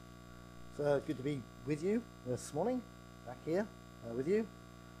It's good to be with you this morning, back here with you.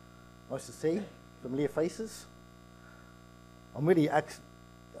 Nice to see familiar faces. I'm really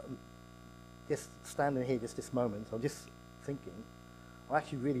just standing here just this moment. I'm just thinking, I'm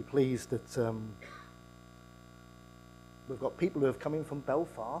actually really pleased that we've got people who have come in from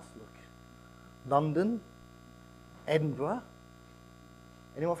Belfast, look, London, Edinburgh.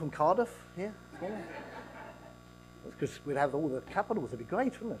 Anyone from Cardiff here this morning? Because we'd have all the capitals. It'd be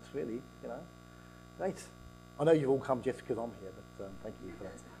great, wouldn't it? Really, great. I know you've all come just because I'm here, but thank you for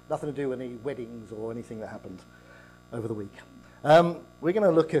that. Nothing to do with any weddings or anything that happened over the week. We're going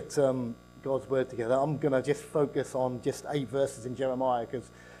to look at God's word together. I'm going to just focus on just 8 verses in Jeremiah because,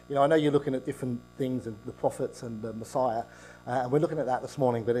 I know you're looking at different things and the prophets and the Messiah, and we're looking at that this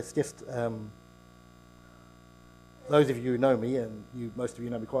morning. But it's just those of you who know me, and most of you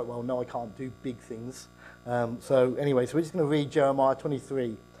know me quite well, know I can't do big things. So we're just going to read Jeremiah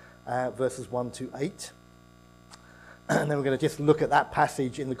 23, verses 1 to 8. And then we're going to just look at that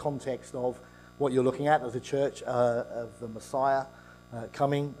passage in the context of what you're looking at as a church of the Messiah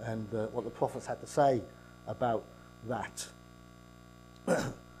coming and what the prophets had to say about that.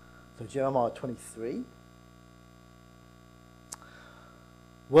 So Jeremiah 23.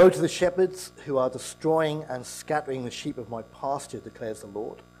 Woe to the shepherds who are destroying and scattering the sheep of my pasture, declares the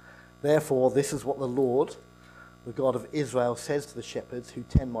Lord. Therefore, this is what the Lord, the God of Israel, says to the shepherds who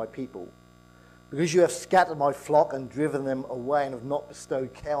tend my people. Because you have scattered my flock and driven them away and have not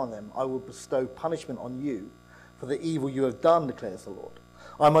bestowed care on them, I will bestow punishment on you for the evil you have done, declares the Lord.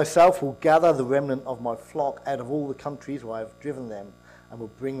 I myself will gather the remnant of my flock out of all the countries where I have driven them and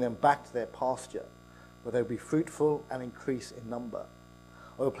will bring them back to their pasture, where they will be fruitful and increase in number.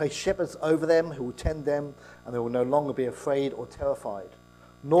 I will place shepherds over them who will tend them, and they will no longer be afraid or terrified.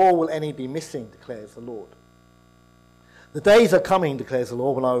 Nor will any be missing, declares the Lord. The days are coming, declares the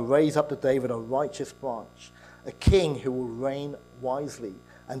Lord, when I will raise up to David a righteous branch, a king who will reign wisely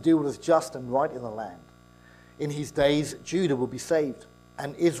and do what is just and right in the land. In his days, Judah will be saved,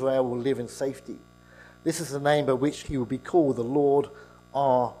 and Israel will live in safety. This is the name by which he will be called, the Lord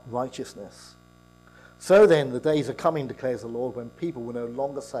our righteousness. So then, the days are coming, declares the Lord, when people will no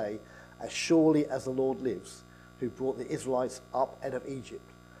longer say, as surely as the Lord lives, who brought the Israelites up out of Egypt.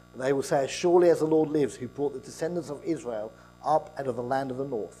 But they will say, as surely as the Lord lives, who brought the descendants of Israel up out of the land of the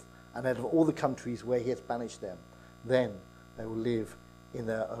north, and out of all the countries where he has banished them. Then they will live in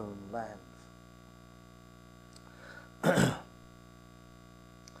their own land.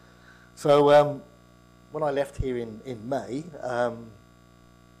 So when I left here in May,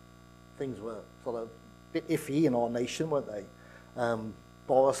 things were sort of a bit iffy in our nation, weren't they?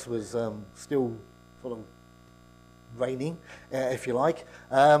 Boris was still sort of reigning, if you like.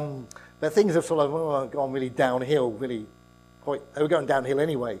 But things have sort of gone really downhill, they were going downhill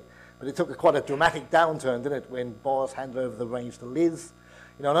anyway. But it took quite a dramatic downturn, didn't it, when Boris handed over the reins to Liz.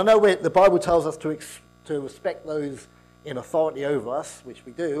 And I know the Bible tells us to respect those in authority over us, which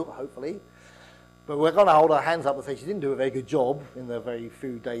we do, hopefully. But we're going to hold our hands up and say she didn't do a very good job in the very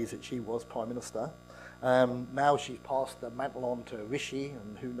few days that she was Prime Minister. Now she's passed the mantle on to Rishi,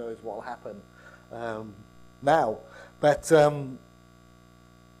 and who knows what will happen now. But, when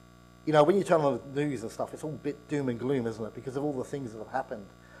you turn on the news and stuff, it's all a bit doom and gloom, isn't it? Because of all the things that have happened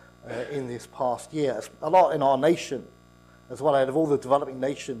in this past year. A lot in our nation as well. Out of all the developing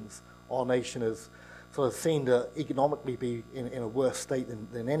nations, our nation has sort of seemed to economically be in a worse state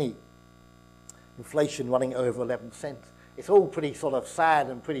than any. Inflation running over 11%. It's all pretty sort of sad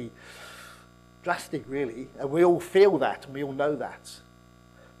and pretty drastic, really. And we all feel that, and we all know that.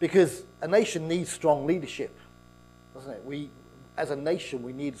 Because a nation needs strong leadership, doesn't it? As a nation,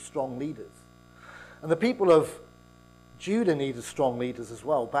 we need strong leaders. And the people of Judah needed strong leaders as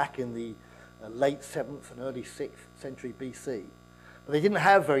well, back in the late 7th and early 6th century BC. But they didn't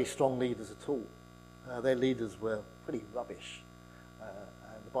have very strong leaders at all. Their leaders were pretty rubbish.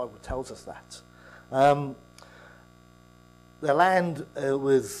 And the Bible tells us that. Their land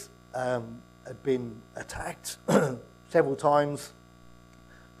had been attacked several times.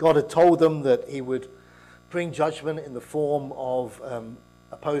 God had told them that he would bring judgment in the form of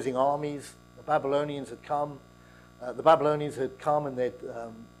opposing armies. The Babylonians had come. And they'd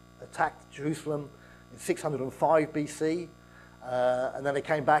attacked Jerusalem in 605 BC. And then they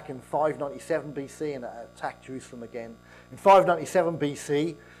came back in 597 BC and attacked Jerusalem again. In 597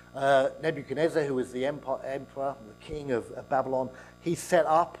 BC, Nebuchadnezzar, who was the emperor, the king of Babylon, he set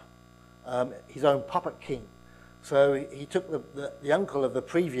up his own puppet king. So he took the uncle of the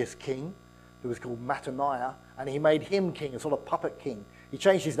previous king, who was called Mattaniah, and he made him king, a sort of puppet king. He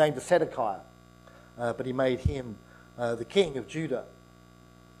changed his name to Zedekiah, but he made him the king of Judah.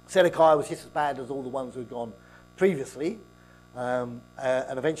 Zedekiah was just as bad as all the ones who had gone previously. And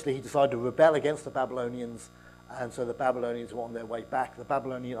eventually he decided to rebel against the Babylonians, and so the Babylonians were on their way back. The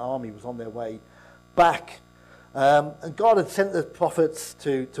Babylonian army was on their way back. And God had sent the prophets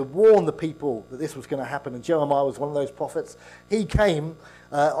to warn the people that this was going to happen, and Jeremiah was one of those prophets. He came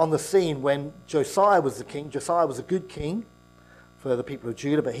on the scene when Josiah was the king. Josiah was a good king for the people of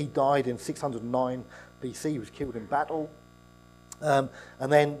Judah, but he died in 609 BC. He was killed in battle. And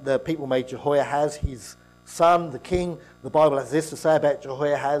then the people made Jehoahaz his son, the king. The Bible has this to say about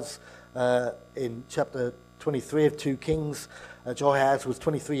Jehoahaz in chapter 23 of 2 Kings. Jehoahaz was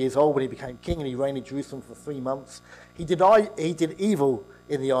 23 years old when he became king, and he reigned in Jerusalem for 3 months. He did evil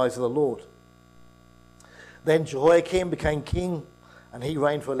in the eyes of the Lord. Then Jehoiakim became king, and he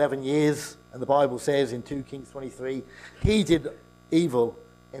reigned for 11 years. And the Bible says in 2 Kings 23, he did evil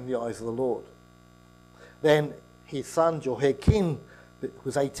in the eyes of the Lord. Then his son Jehoiakim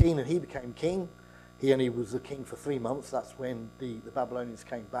was 18, and he became king. He only was the king for 3 months. That's when the Babylonians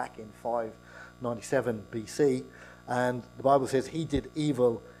came back in 597 BC. And the Bible says he did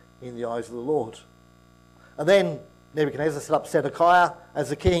evil in the eyes of the Lord. And then Nebuchadnezzar set up Zedekiah as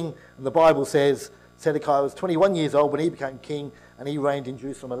the king. And the Bible says Zedekiah was 21 years old when he became king, and he reigned in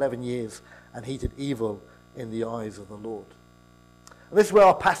Jerusalem 11 years. And he did evil in the eyes of the Lord. And this is where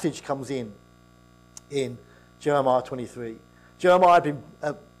our passage comes in Jeremiah 23. Jeremiah had been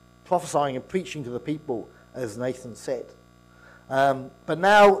prophesying and preaching to the people, as Nathan said. But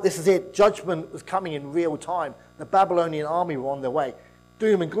now, this is it. Judgment was coming in real time. The Babylonian army were on their way.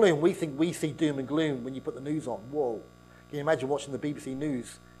 Doom and gloom. We think we see doom and gloom when you put the news on. Whoa. Can you imagine watching the BBC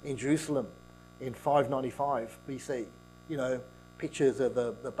News in Jerusalem in 595 BC? You know, pictures of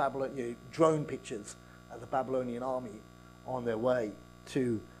the Babylon, drone pictures of the Babylonian army on their way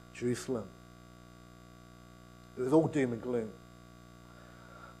to Jerusalem. It was all doom and gloom.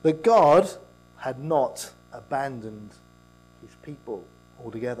 But God had not abandoned his people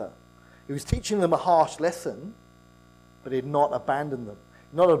altogether. He was teaching them a harsh lesson, but he had not abandoned them.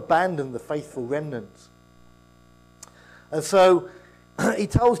 He had not abandoned the faithful remnant. And so he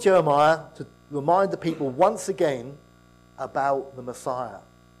tells Jeremiah to remind the people once again about the Messiah.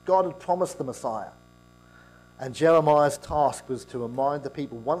 God had promised the Messiah. And Jeremiah's task was to remind the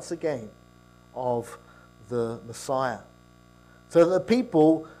people once again of the Messiah. So that the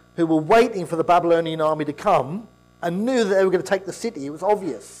people who were waiting for the Babylonian army to come and knew that they were going to take the city, it was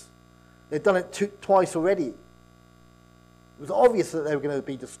obvious. They'd done it twice already. It was obvious that they were going to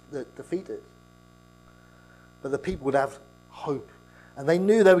be defeated. But the people would have hope. And they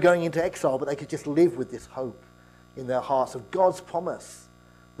knew they were going into exile, but they could just live with this hope in their hearts of God's promise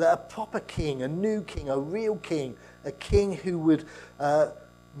that a proper king, a new king, a real king, a king who would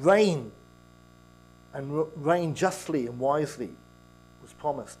reign and reign justly and wisely was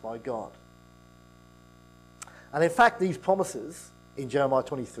promised by God. And in fact, these promises in Jeremiah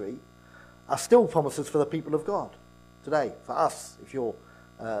 23 are still promises for the people of God today, for us, if you're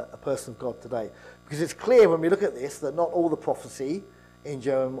a person of God today. Because it's clear when we look at this that not all the prophecy in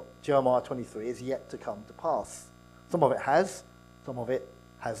Jeremiah 23 is yet to come to pass. Some of it has, some of it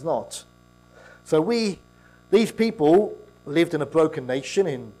has not. So these people lived in a broken nation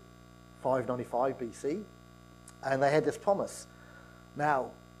in 595 BC, and they had this promise.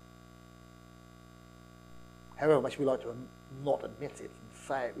 Now, however much we like to not admit it and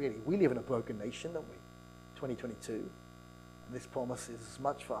say it really, we live in a broken nation, don't we? 2022. And this promise is as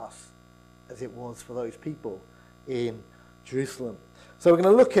much for us as it was for those people in Jerusalem. So we're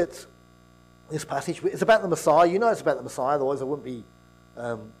going to look at this passage. It's about the Messiah. You know it's about the Messiah, otherwise I wouldn't be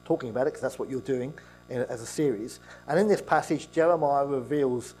talking about it, because that's what you're doing as a series. And in this passage, Jeremiah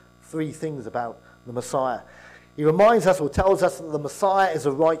reveals 3 things about the Messiah. He reminds us, or tells us, that the Messiah is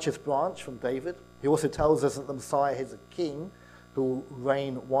a righteous branch from David. He also tells us that the Messiah is a king who will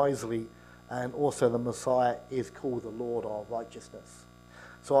reign wisely, and also the Messiah is called the Lord our righteousness.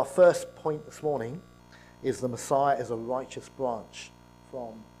 So our first point this morning is the Messiah is a righteous branch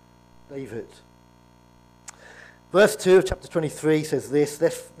from David. Verse 2 of chapter 23 says this,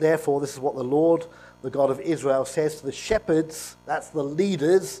 therefore this is what the Lord, the God of Israel, says to the shepherds, that's the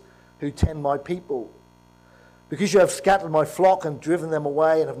leaders who tend my people. Because you have scattered my flock and driven them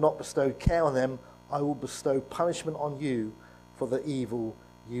away and have not bestowed care on them, I will bestow punishment on you for the evil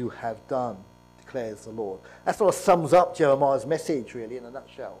you have done, declares the Lord. That sort of sums up Jeremiah's message, really, in a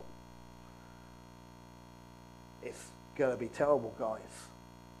nutshell. It's going to be terrible, guys.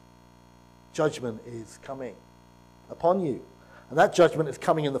 Judgment is coming upon you. And that judgment is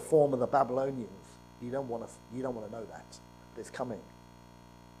coming in the form of the Babylonians. You don't want to know that. But it's coming.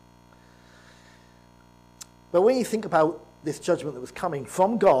 But when you think about this judgment that was coming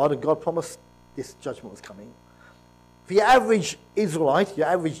from God, and God promised this judgment was coming. For your average Israelite, your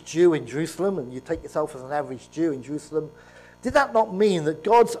average Jew in Jerusalem, and you take yourself as an average Jew in Jerusalem, did that not mean that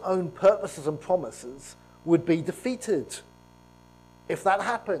God's own purposes and promises would be defeated if that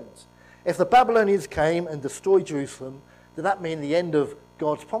happened? If the Babylonians came and destroyed Jerusalem, did that mean the end of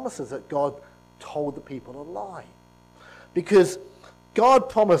God's promises, that God told the people a lie? Because God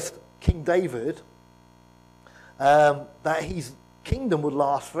promised King David that his kingdom would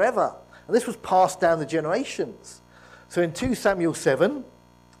last forever. And this was passed down the generations. So in 2 Samuel 7,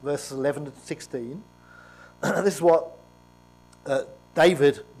 verses 11 to 16, this is what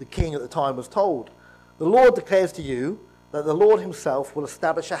David, the king at the time, was told. The Lord declares to you that the Lord himself will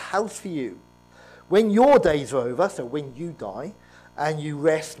establish a house for you. When your days are over, so when you die, and you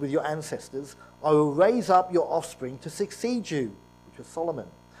rest with your ancestors, I will raise up your offspring to succeed you, which was Solomon,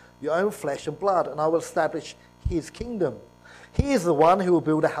 your own flesh and blood, and I will establish his kingdom. He is the one who will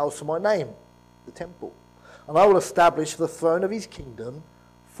build a house for my name, the temple, and I will establish the throne of his kingdom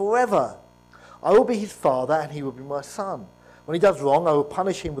forever. I will be his father, and he will be my son. When he does wrong, I will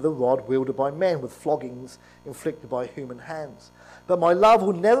punish him with a rod wielded by men, with floggings inflicted by human hands. But my love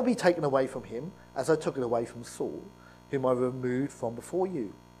will never be taken away from him, as I took it away from Saul, whom I removed from before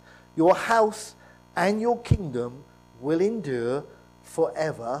you. Your house and your kingdom will endure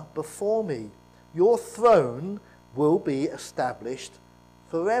forever before me. Your throne will be established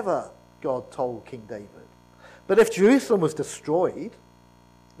forever, God told King David. But if Jerusalem was destroyed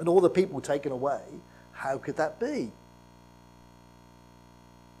and all the people taken away, how could that be?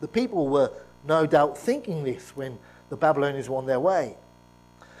 The people were no doubt thinking this when the Babylonians were on their way.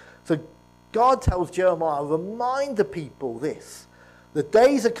 So God tells Jeremiah, remind the people this. The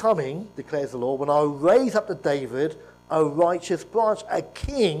days are coming, declares the Lord, when I will raise up to David a righteous branch, a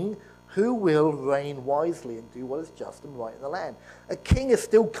king who will reign wisely and do what is just and right in the land. A king is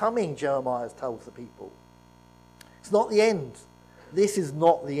still coming, Jeremiah tells the people. It's not the end. This is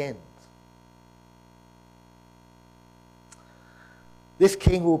not the end. This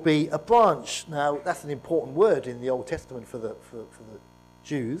king will be a branch. Now, that's an important word in the Old Testament for the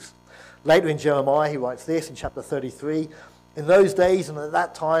Jews. Later in Jeremiah, he writes this in chapter 33. In those days and at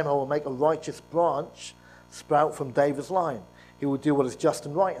that time, I will make a righteous branch sprout from David's line. He will do what is just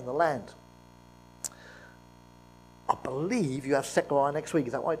and right in the land. I believe you have Zechariah next week.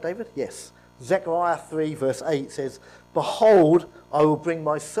 Is that right, David? Yes. Zechariah 3 verse 8 says, behold, I will bring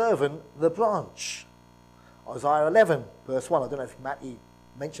my servant the branch. Isaiah 11 verse 1. I don't know if Matty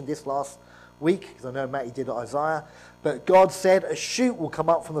mentioned this last week, because I know Matty did Isaiah. But God said, a shoot will come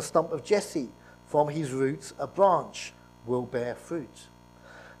up from the stump of Jesse. From his roots a branch will bear fruit.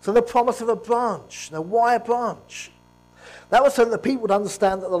 So the promise of a branch. Now why a branch? That was so that the people would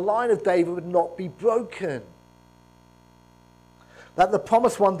understand that the line of David would not be broken. That the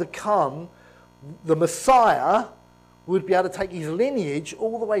promised one to come, the Messiah, would be able to take his lineage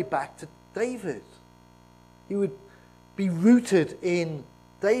all the way back to David. He would be rooted in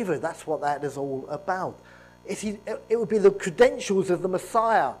David. That's what that is all about. It would be the credentials of the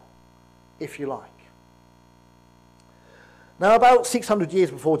Messiah, if you like. Now, about 600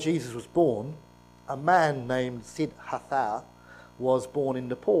 years before Jesus was born, a man named Siddhartha was born in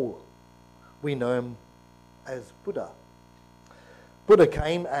Nepal. We know him as Buddha. Buddha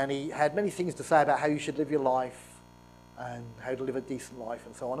came and he had many things to say about how you should live your life and how to live a decent life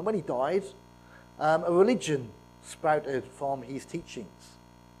and so on. And when he died, a religion sprouted from his teachings.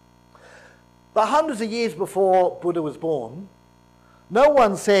 But hundreds of years before Buddha was born, no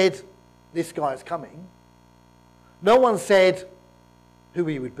one said, this guy is coming. No one said who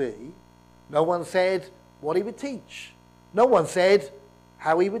he would be. No one said what he would teach. No one said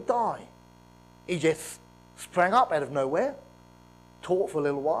how he would die. He just sprang up out of nowhere, taught for a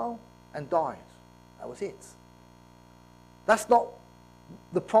little while, and died. That was it. That's not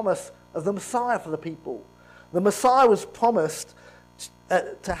the promise of the Messiah for the people. The Messiah was promised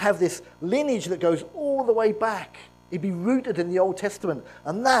to have this lineage that goes all the way back. He'd be rooted in the Old Testament.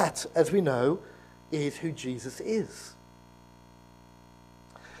 And that, as we know, is who Jesus is.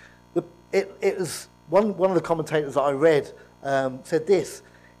 It was one of the commentators that I read said this.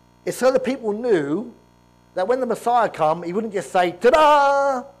 It's so that people knew that when the Messiah come, he wouldn't just say,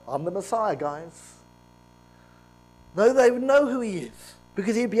 ta-da, I'm the Messiah, guys. No, they would know who he is,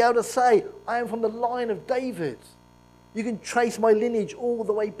 because he'd be able to say, I am from the line of David. You can trace my lineage all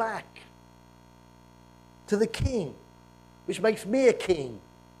the way back to the king, which makes me a king.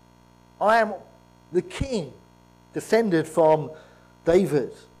 I am the king, descended from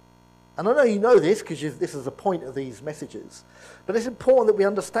David. And I know you know this because this is the point of these messages. But it's important that we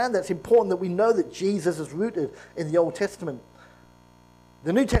understand that. It's important that we know that Jesus is rooted in the Old Testament.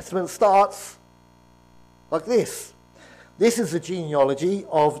 The New Testament starts like this. This is the genealogy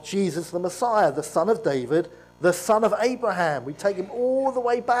of Jesus the Messiah, the son of David, the son of Abraham. We take him all the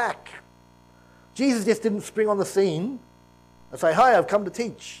way back. Jesus just didn't spring on the scene and say, "Hi, I've come to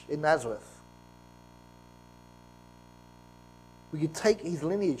teach in Nazareth." We could take his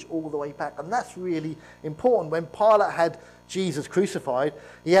lineage all the way back. And that's really important. When Pilate had Jesus crucified,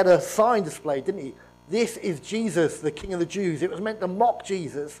 he had a sign displayed, didn't he? "This is Jesus, the King of the Jews." It was meant to mock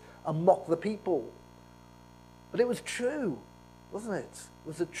Jesus and mock the people. But it was true, wasn't it? It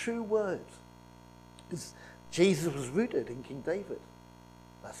was a true word. Because Jesus was rooted in King David.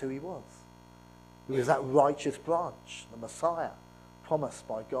 That's who he was. He was that righteous branch, the Messiah, promised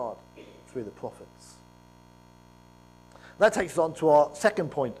by God through the prophets. That takes us on to our second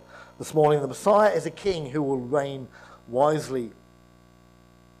point this morning. The Messiah is a king who will reign wisely.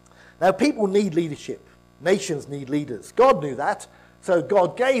 Now, people need leadership. Nations need leaders. God knew that. So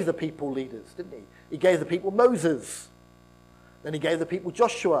God gave the people leaders, didn't he? He gave the people Moses. Then he gave the people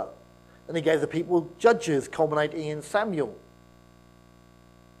Joshua. Then he gave the people judges, culminating in Samuel.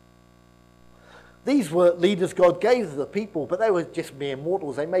 These were leaders God gave to the people, but they were just mere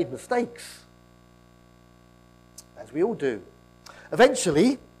mortals. They made mistakes, as we all do.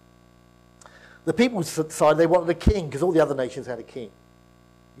 Eventually, the people decided they wanted a king because all the other nations had a king.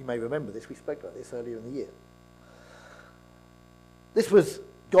 You may remember this. We spoke about this earlier in the year. This was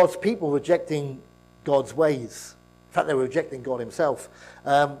God's people rejecting God's ways. In fact, they were rejecting God himself.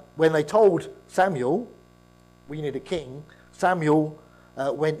 When they told Samuel, "We need a king," Samuel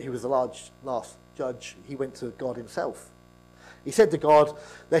he was the last judge, he went to God himself. He said to God,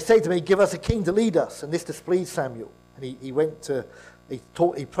 "They say to me, 'Give us a king to lead us,' and this displeased Samuel." And he prayed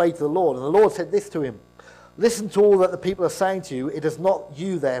to the Lord, and the Lord said this to him, "Listen to all that the people are saying to you. It is not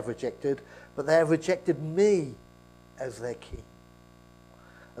you they have rejected, but they have rejected me as their king."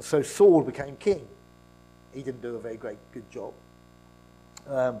 And so Saul became king. He didn't do a very good job.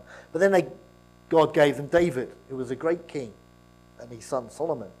 But then God gave them David, who was a great king, and his son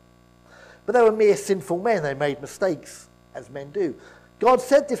Solomon. But they were mere sinful men. They made mistakes, as men do. God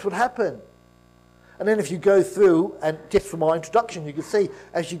said this would happen. And then if you go through, and just from our introduction, you can see,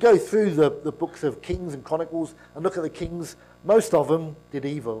 as you go through the books of Kings and Chronicles and look at the kings, most of them did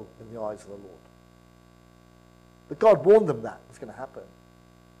evil in the eyes of the Lord. But God warned them that was going to happen.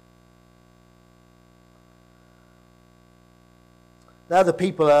 Now the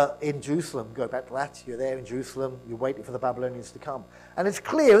people are in Jerusalem. Go back to that. You're there in Jerusalem. You're waiting for the Babylonians to come. And it's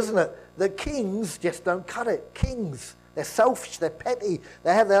clear, isn't it, that kings just don't cut it. Kings, they're selfish, they're petty.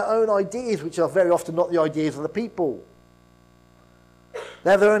 They have their own ideas, which are very often not the ideas of the people.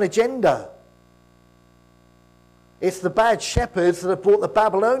 They have their own agenda. It's the bad shepherds that have brought the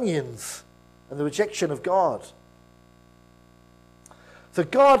Babylonians and the rejection of God. So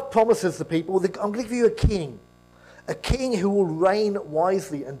God promises the people, "I'm going to give you a king who will reign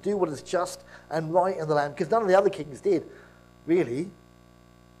wisely and do what is just and right in the land." Because none of the other kings did, really.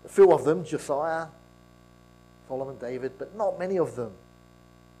 A few of them, Josiah, Solomon, David, but not many of them.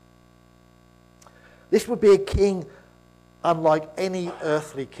 This would be a king unlike any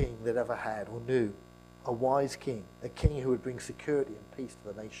earthly king that ever had or knew. A wise king, a king who would bring security and peace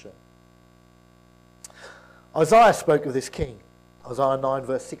to the nation. Isaiah spoke of this king. Isaiah 9,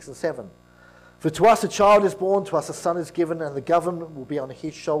 verse 6 and 7. "For to us a child is born, to us a son is given, and the government will be on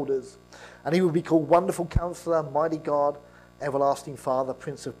his shoulders. And he will be called Wonderful Counselor, Mighty God, Everlasting Father,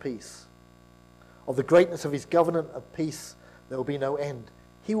 Prince of Peace. Of the greatness of his government of peace there will be no end.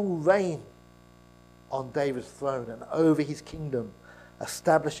 He will reign on David's throne and over his kingdom,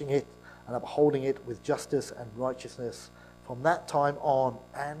 establishing it and upholding it with justice and righteousness from that time on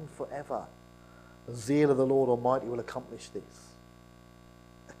and forever. The zeal of the Lord Almighty will accomplish this."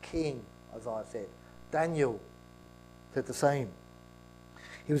 A king, Isaiah said. Daniel said the same.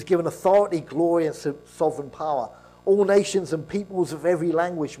 He was given authority, glory, and sovereign power. All nations and peoples of every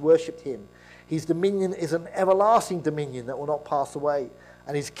language worshipped him. His dominion is an everlasting dominion that will not pass away,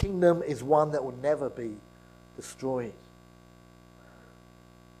 and his kingdom is one that will never be destroyed.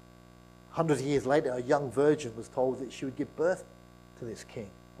 Hundreds of years later, a young virgin was told that she would give birth to this king,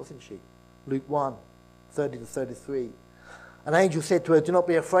 wasn't she? Luke 1, 30 to 33. An angel said to her, "Do not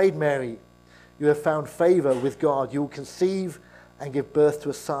be afraid, Mary. You have found favor with God. You will conceive and give birth to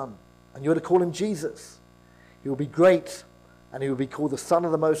a son, and you are to call him Jesus. He will be great, and he will be called the Son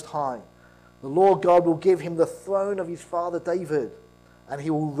of the Most High. The Lord God will give him the throne of his father David, and he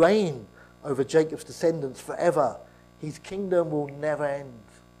will reign over Jacob's descendants forever. His kingdom will never end."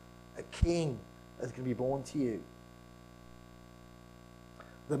 A king is going to be born to you.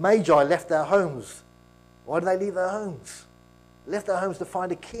 The Magi left their homes. Why did they leave their homes? They left their homes to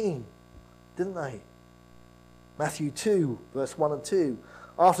find a king, didn't they? Matthew 2, verse 1 and 2.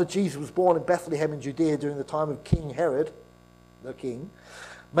 After Jesus was born in Bethlehem in Judea during the time of King Herod, the king,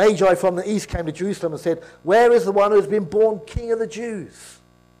 Magi from the east came to Jerusalem and said, "Where is the one who has been born King of the Jews?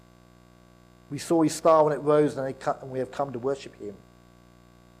 We saw his star when it rose, and we have come to worship him."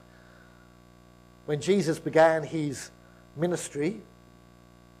 When Jesus began his ministry,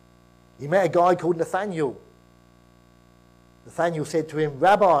 he met a guy called Nathanael. Nathanael said to him,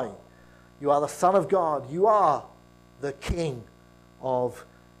 "Rabbi, you are the Son of God. You are the King of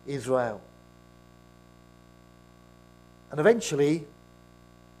Israel." And eventually,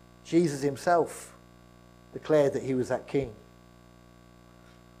 Jesus himself declared that he was that king.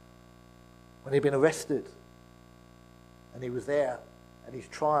 When he'd been arrested, and he was there at his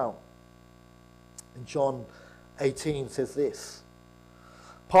trial. In John 18 says this,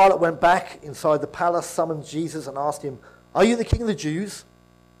 Pilate went back inside the palace, summoned Jesus and asked him, "Are you the king of the Jews?"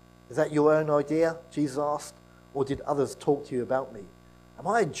 "Is that your own idea?" Jesus asked. "Or did others talk to you about me?" "Am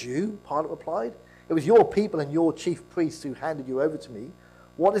I a Jew?" Pilate replied. "It was your people and your chief priests who handed you over to me.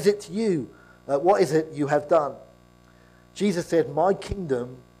 What is it to you? What is it you have done?" Jesus said, "My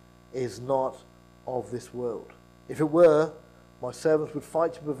kingdom is not of this world. If it were, my servants would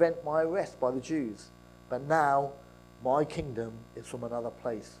fight to prevent my arrest by the Jews. But now my kingdom is from another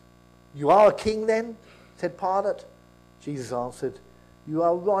place." "You are a king then?" said Pilate. Jesus answered, "You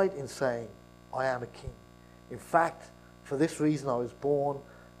are right in saying I am a king. In fact, for this reason I was born,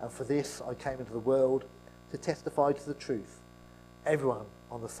 and for this I came into the world, to testify to the truth. Everyone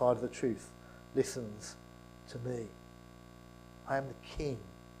on the side of the truth listens to me." I am the king,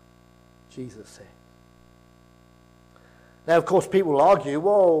 Jesus said. Now, of course, people will argue,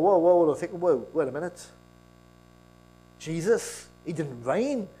 whoa, wait a minute. Jesus, he didn't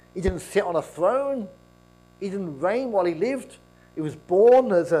reign. He didn't sit on a throne. He didn't reign while he lived. He was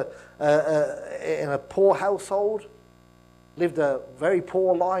born as in a poor household, lived a very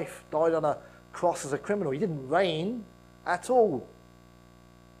poor life, died on a cross as a criminal. He didn't reign at all.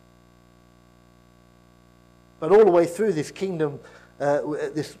 But all the way through this kingdom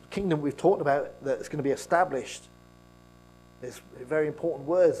we've talked about that's going to be established, there's very important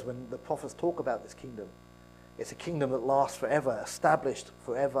words when the prophets talk about this kingdom. It's a kingdom that lasts forever, established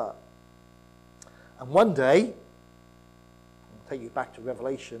forever. And one day, I'll take you back to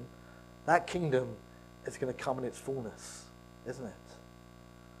Revelation, that kingdom is going to come in its fullness, isn't it?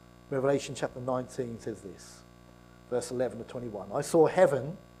 Revelation chapter 19 says this, verse 11 to 21. "I saw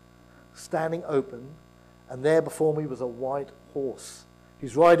heaven standing open, and there before me was a white horse,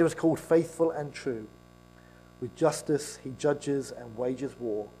 whose rider is called Faithful and True. With justice he judges and wages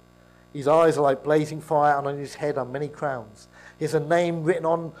war. His eyes are like blazing fire, and on his head are many crowns. He has a name written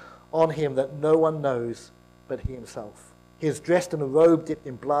on him that no one knows but he himself. He is dressed in a robe dipped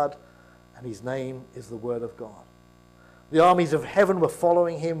in blood, and his name is the Word of God. The armies of heaven were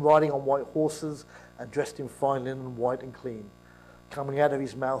following him, riding on white horses and dressed in fine linen, white and clean. Coming out of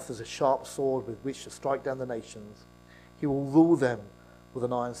his mouth is a sharp sword with which to strike down the nations. He will rule them with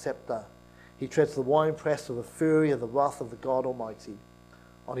an iron scepter. He treads the winepress of the fury of the wrath of the God Almighty.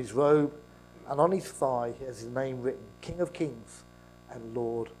 On his robe and on his thigh he has his name written, King of Kings and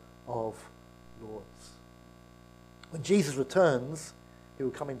Lord of Lords. When Jesus returns, he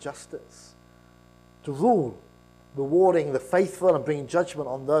will come in justice to rule, rewarding the faithful and bringing judgment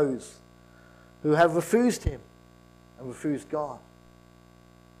on those who have refused him and refused God.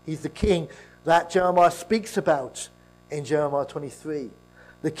 He's the king that Jeremiah speaks about in Jeremiah 23.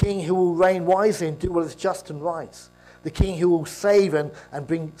 The king who will reign wisely and do what is just and right. The king who will save and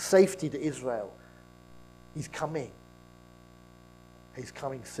bring safety to Israel. He's coming. He's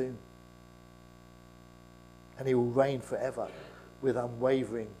coming soon. And he will reign forever with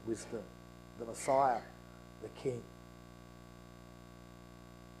unwavering wisdom. The Messiah, the king.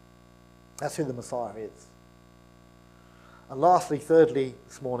 That's who the Messiah is. And lastly, thirdly,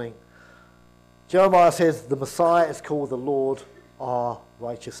 this morning, Jeremiah says the Messiah is called the Lord our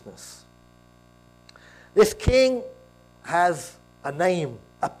righteousness. This king has a name,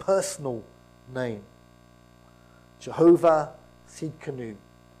 a personal name. Jehovah Sidkenu.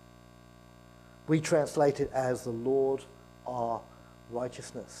 We translate it as the Lord our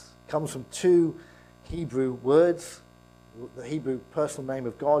righteousness. It comes from two Hebrew words, the Hebrew personal name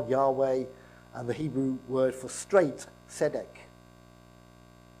of God, Yahweh, and the Hebrew word for straight, Tzedek.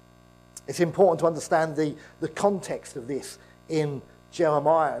 It's important to understand the context of this in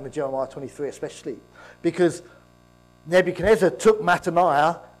Jeremiah, and in Jeremiah 23 especially, because Nebuchadnezzar took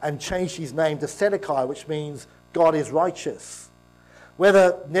Mattaniah and changed his name to Zedekiah, which means God is righteous.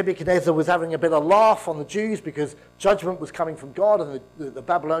 Whether Nebuchadnezzar was having a bit of laugh on the Jews because judgment was coming from God and the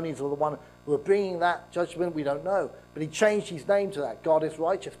Babylonians were the one who were bringing that judgment, we don't know. But he changed his name to that. God is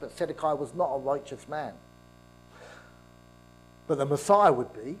righteous, but Zedekiah was not a righteous man. But the Messiah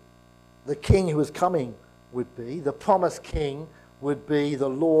would be, the king who was coming would be, the promised king would be the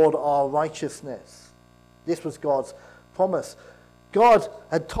Lord our righteousness. This was God's promise. God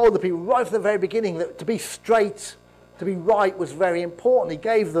had told the people right from the very beginning that to be straight, to be right was very important. He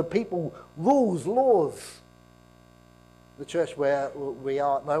gave the people rules, laws. The church where we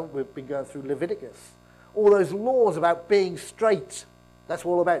are at the moment, we've been going through Leviticus. All those laws about being straight. That's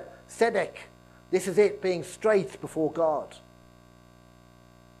all about tzedek. This is it, being straight before God.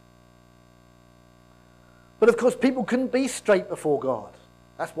 But of course, people couldn't be straight before God.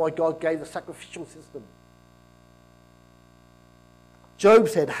 That's why God gave the sacrificial system. Job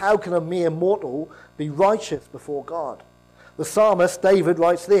said, how can a mere mortal be righteous before God? The psalmist, David,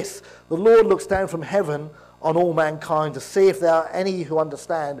 writes this, the Lord looks down from heaven on all mankind to see if there are any who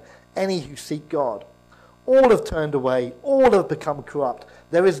understand, any who seek God. All have turned away, all have become corrupt.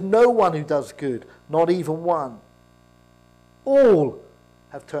 There is no one who does good, not even one. All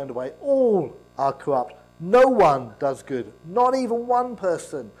have turned away, all are corrupt. No one does good, not even one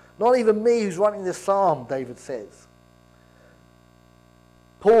person, not even me who's writing this psalm, David says.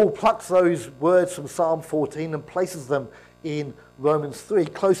 Paul plucks those words from Psalm 14 and places them in Romans 3,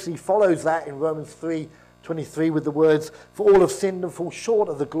 closely follows that in Romans 3:23 with the words, for all have sinned and fall short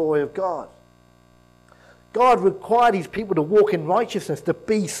of the glory of God. God required his people to walk in righteousness, to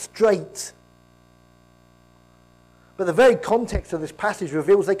be straight. But the very context of this passage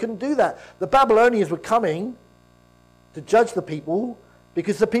reveals they couldn't do that. The Babylonians were coming to judge the people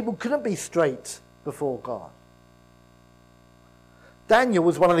because the people couldn't be straight before God. Daniel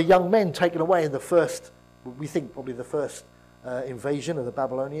was one of the young men taken away in the first, we think probably the first invasion of the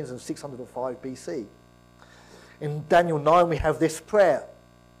Babylonians in 605 BC. In Daniel 9 we have this prayer,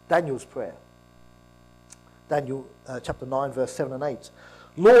 Daniel's prayer. Daniel chapter 9 verse 7 and 8.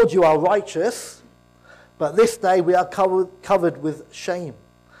 Lord, you are righteous, but this day we are covered with shame.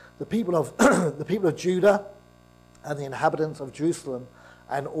 The people of the people of Judah and the inhabitants of Jerusalem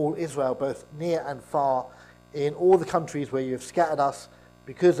and all Israel, both near and far, in all the countries where you have scattered us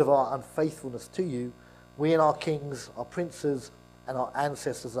because of our unfaithfulness to you, we and our kings, our princes, and our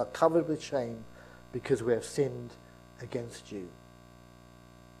ancestors are covered with shame because we have sinned against you.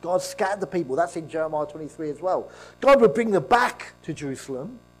 God scattered the people. That's in Jeremiah 23 as well. God would bring them back to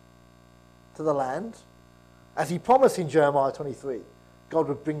Jerusalem, to the land, as he promised in Jeremiah 23. God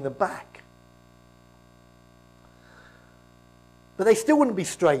would bring them back. But they still wouldn't be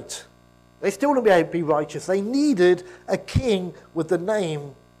straight. They still wouldn't be able to be righteous. They needed a king with the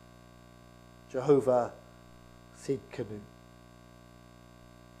name Jehovah Tsidkenu.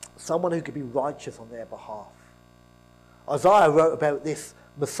 Someone who could be righteous on their behalf. Isaiah wrote about this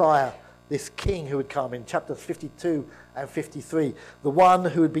Messiah, this king who would come in chapters 52 and 53. The one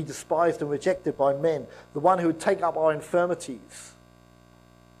who would be despised and rejected by men. The one who would take up our infirmities.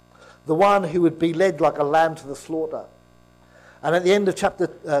 The one who would be led like a lamb to the slaughter. And at the end of chapter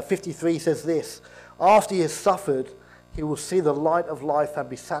 53 says this, after he has suffered, he will see the light of life and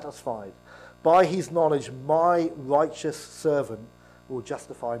be satisfied. By his knowledge, my righteous servant will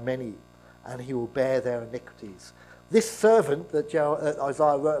justify many, and he will bear their iniquities. This servant that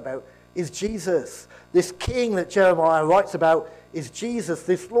Isaiah wrote about is Jesus. This king that Jeremiah writes about is Jesus.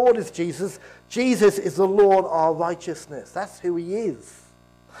 This Lord is Jesus. Jesus is the Lord our righteousness. That's who he is.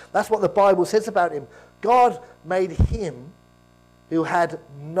 That's what the Bible says about him. God made him who had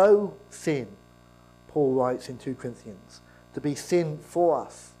no sin, Paul writes in 2 Corinthians, to be sin for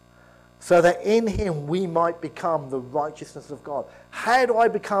us, so that in him we might become the righteousness of God. How do I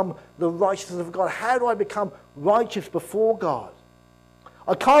become the righteousness of God? How do I become righteous before God?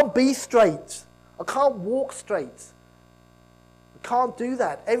 I can't be straight. I can't walk straight. I can't do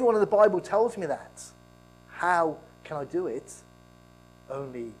that. Everyone in the Bible tells me that. How can I do it?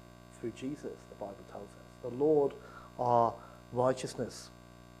 Only through Jesus, the Bible tells us. The Lord our righteousness.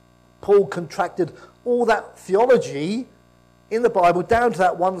 Paul contracted all that theology in the Bible down to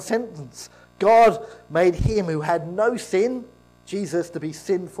that one sentence. God made him who had no sin, Jesus, to be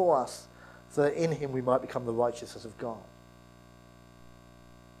sin for us, so that in him we might become the righteousness of God.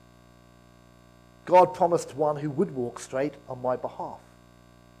 God promised one who would walk straight on my behalf.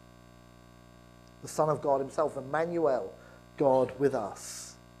 The Son of God himself, Emmanuel, God with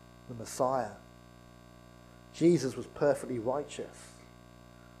us, the Messiah. Jesus was perfectly righteous.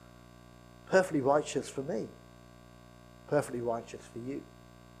 Perfectly righteous for me. Perfectly righteous for you.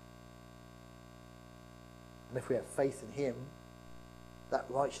 And if we have faith in him, that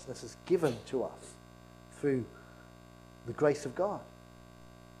righteousness is given to us through the grace of God.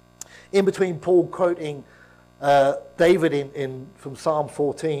 In between Paul quoting David from Psalm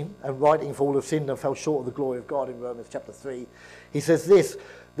 14 and writing, "For all have sinned and fell short of the glory of God," in Romans chapter 3, he says this,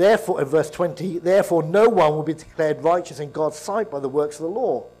 therefore, in verse 20, "Therefore no one will be declared righteous in God's sight by the works of the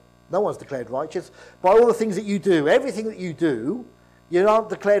law." No one's declared righteous by all the things that you do. Everything that you do, you aren't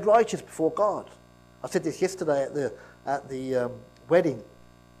declared righteous before God. I said this yesterday at the wedding,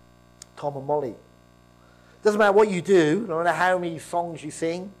 Tom and Molly. Doesn't matter what you do, no matter how many songs you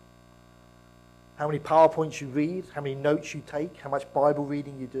sing, how many PowerPoints you read, how many notes you take, how much Bible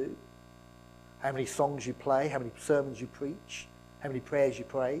reading you do, how many songs you play, how many sermons you preach, how many prayers you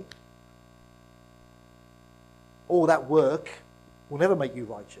pray. All that work will never make you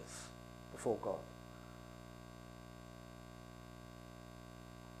righteous before God.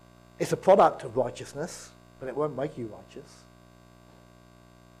 It's a product of righteousness, but it won't make you righteous.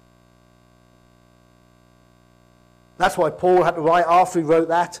 That's why Paul had to write after he wrote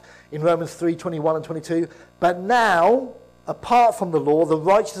that in Romans 3:21 and 22. "But now, apart from the law, the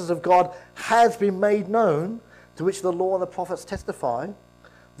righteousness of God has been made known, to which the law and the prophets testify.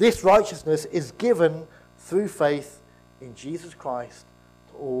 This righteousness is given through faith in Jesus Christ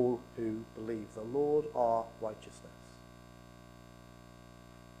to all who believe." The Lord our righteousness.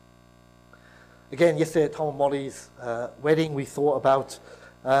 Again, yesterday at Tom and Molly's wedding, we thought about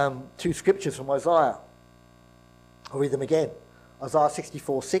two scriptures from Isaiah. I'll read them again. Isaiah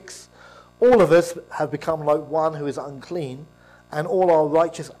 64:6. "All of us have become like one who is unclean, and all our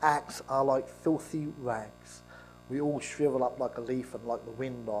righteous acts are like filthy rags. We all shrivel up like a leaf, and like the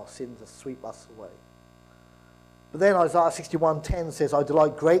wind our sins sweep us away." But then Isaiah 61:10 says, "I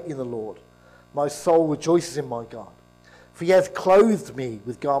delight greatly in the Lord. My soul rejoices in my God. For he has clothed me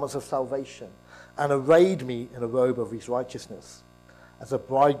with garments of salvation, and arrayed me in a robe of his righteousness. As a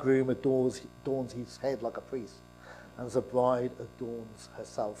bridegroom adorns his head like a priest, and as a bride adorns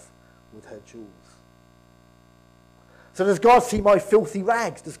herself with her jewels." So does God see my filthy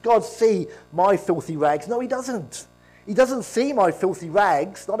rags? Does God see my filthy rags? No, he doesn't. He doesn't see my filthy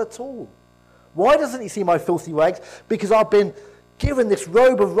rags, not at all. Why doesn't he see my filthy rags? Because I've been given this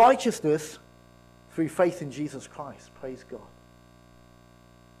robe of righteousness through faith in Jesus Christ. Praise God.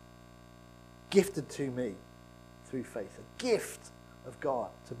 Gifted to me through faith. A gift of God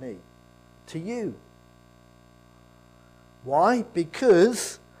to me, to you. Why?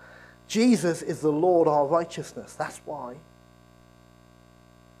 Because Jesus is the Lord our righteousness. That's why.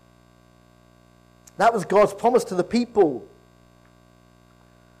 That was God's promise to the people.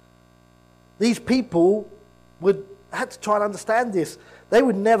 These people had to try and understand this. They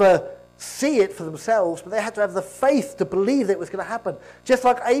would never see it for themselves, but they had to have the faith to believe that it was going to happen. Just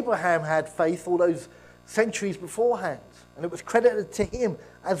like Abraham had faith all those centuries beforehand, and it was credited to him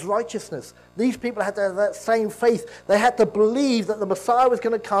as righteousness. These people had to have that same faith. They had to believe that the Messiah was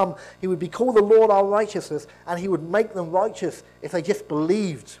going to come, he would be called the Lord our righteousness, and he would make them righteous if they just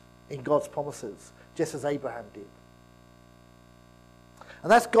believed in God's promises, just as Abraham did.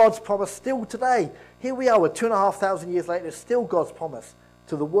 And that's God's promise still today. Here we are, we're 2,500 years later, it's still God's promise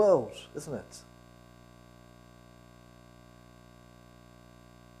to the world, isn't it?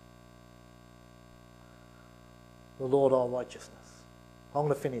 The Lord our righteousness. I'm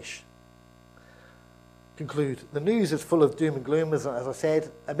going to conclude. The news is full of doom and gloom, as I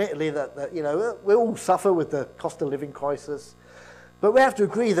said. Admittedly, that we all suffer with the cost of living crisis, but we have to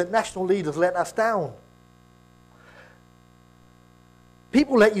agree that national leaders let us down.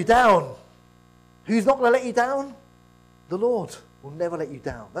 People let you down. Who's not going to let you down? The Lord will never let you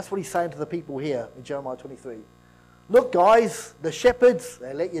down. That's what he's saying to the people here in Jeremiah 23. Look, guys, the shepherds,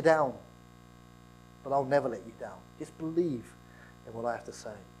 they let you down, but I'll never let you down. Just believe in what I have to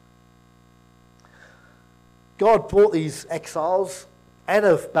say. God brought these exiles out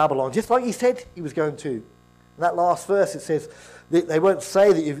of Babylon, just like he said he was going to. In that last verse it says, they won't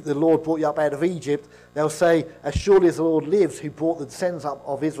say that the Lord brought you up out of Egypt. They'll say, as surely as the Lord lives, who brought the descendants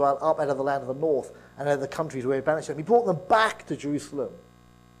of Israel up out of the land of the north and out of the countries where he banished them. He brought them back to Jerusalem.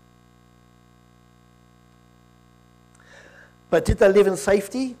 But did they live in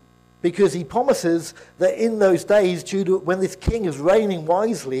safety? Because he promises that in those days, Judah, when this king is reigning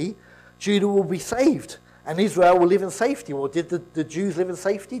wisely, Judah will be saved and Israel will live in safety. Or did the Jews live in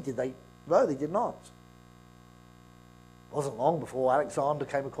safety? Did they? No, they did not. It wasn't long before Alexander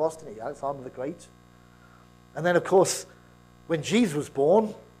came across, didn't he? Alexander the Great. And then, of course, when Jesus was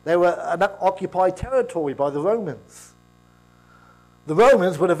born, they were an occupied territory by the Romans. The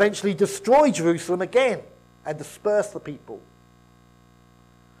Romans would eventually destroy Jerusalem again and disperse the people.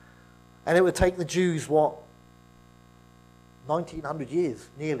 And it would take the Jews, 1900 years,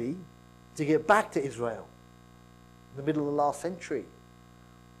 nearly, to get back to Israel in the middle of the last century.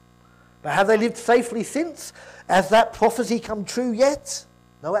 But have they lived safely since? Has that prophecy come true yet?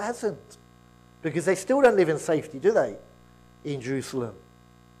 No, it hasn't. Because they still don't live in safety, do they, in Jerusalem?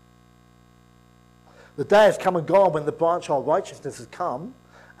 The day has come and gone when the branch of righteousness has come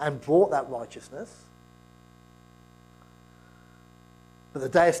and brought that righteousness. But the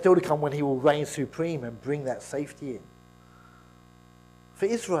day is still to come when he will reign supreme and bring that safety in. For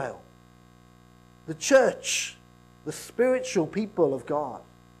Israel, the church, the spiritual people of God,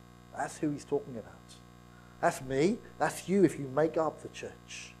 that's who he's talking about. That's me, that's you if you make up the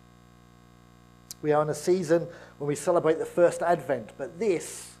church. We are in a season when we celebrate the first Advent, but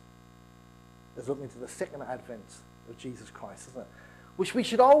this is looking to the second Advent of Jesus Christ, isn't it? Which we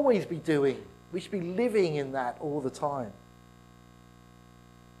should always be doing. We should be living in that all the time.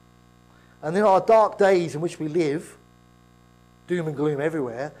 And in our dark days in which we live, doom and gloom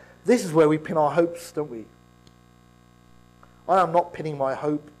everywhere, this is where we pin our hopes, don't we? I am not pinning my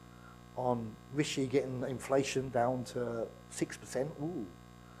hope on Rishi getting inflation down to 6%. Ooh.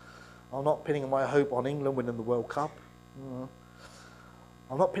 I'm not pinning my hope on England winning the World Cup.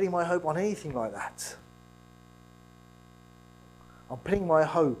 I'm not pinning my hope on anything like that. I'm pinning my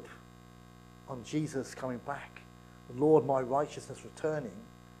hope on Jesus coming back, the Lord my righteousness returning,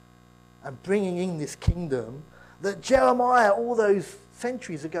 and bringing in this kingdom that Jeremiah all those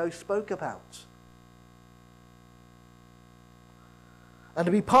centuries ago spoke about. And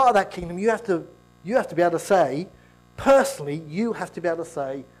to be part of that kingdom, you have to be able to say, personally, you have to be able to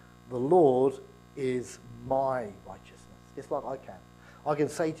say, the Lord is my righteousness. Just like I can. I can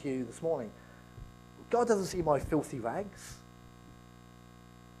say to you this morning, God doesn't see my filthy rags.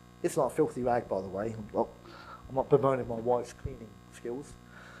 It's not a filthy rag, by the way. I'm not bemoaning my wife's cleaning skills.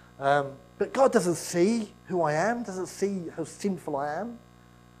 But God doesn't see who I am, doesn't see how sinful I am.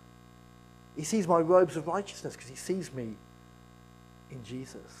 He sees my robes of righteousness because he sees me in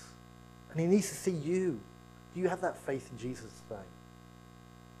Jesus. And he needs to see you. Do you have that faith in Jesus today?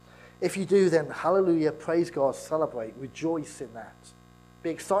 If you do, then hallelujah, praise God, celebrate, rejoice in that.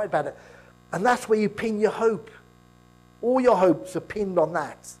 Be excited about it. And that's where you pin your hope. All your hopes are pinned on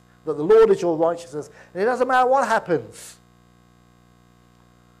that the Lord is your righteousness. And it doesn't matter what happens.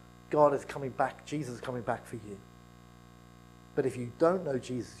 God is coming back. Jesus is coming back for you. But if you don't know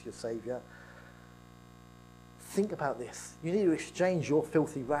Jesus, your Savior, think about this. You need to exchange your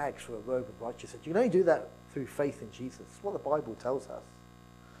filthy rags for a robe of righteousness. You can only do that through faith in Jesus. That's what the Bible tells us.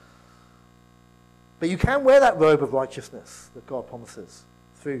 But you can wear that robe of righteousness that God promises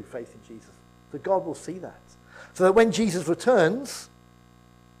through faith in Jesus. So God will see that. So that when Jesus returns,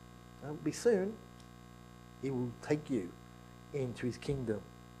 that will be soon, he will take you into his kingdom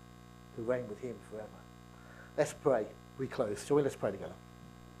to reign with him forever. Let's pray. We close. Shall we? Let's pray together.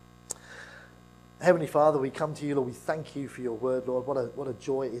 Heavenly Father, we come to you, Lord. We thank you for your word, Lord. What a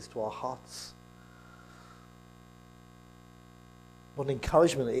joy it is to our hearts. What an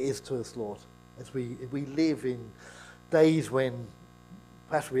encouragement it is to us, Lord, as we live in days when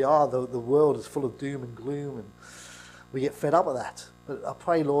perhaps the world is full of doom and gloom and we get fed up with that. But I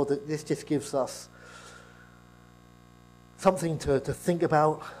pray, Lord, that this just gives us something to think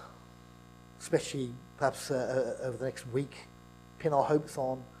about, especially perhaps over the next week. Pin our hopes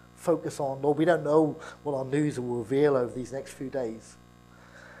on, focus on. Lord, we don't know what our news will reveal over these next few days.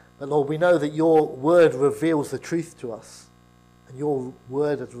 But Lord, we know that your word reveals the truth to us. And your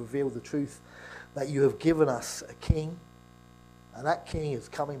word has revealed the truth that you have given us a king, and that king is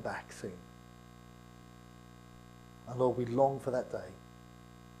coming back soon. And Lord, we long for that day.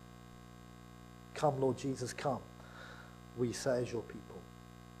 Come, Lord Jesus, come, we say as your people.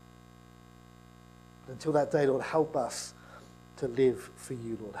 Until that day, Lord, help us to live for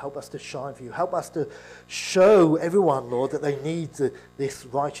you, Lord. Help us to shine for you. Help us to show everyone, Lord, that they need this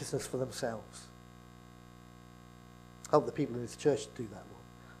righteousness for themselves. Help the people in this church to do that, Lord.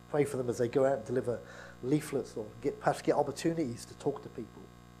 Pray for them as they go out and deliver leaflets, Lord. Perhaps get opportunities to talk to people.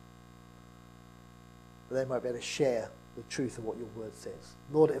 That they might be able to share the truth of what your word says.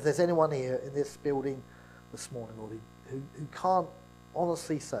 Lord, if there's anyone here in this building this morning, Lord, who can't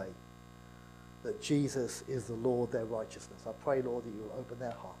honestly say that Jesus is the Lord, their righteousness, I pray, Lord, that you will open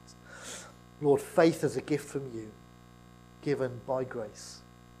their hearts. Lord, faith is a gift from you, given by grace.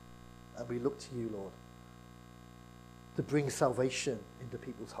 And we look to you, Lord, to bring salvation into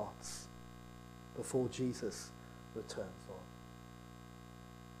people's hearts before Jesus returns, Lord.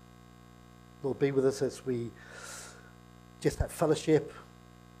 Lord, be with us as we just have fellowship,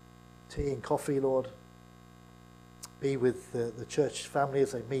 tea and coffee, Lord. Be with the church family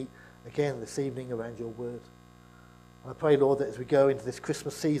as they meet again this evening around your word. I pray, Lord, that as we go into this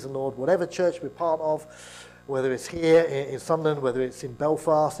Christmas season, Lord, whatever church we're part of, whether it's here in Sunderland, whether it's in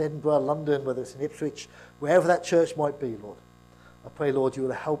Belfast, Edinburgh, London, whether it's in Ipswich, wherever that church might be, Lord, I pray, Lord, you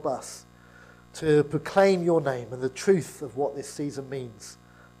will help us to proclaim your name and the truth of what this season means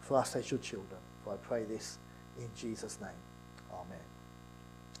for us as your children. For I pray this in Jesus' name. Amen.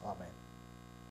 Amen.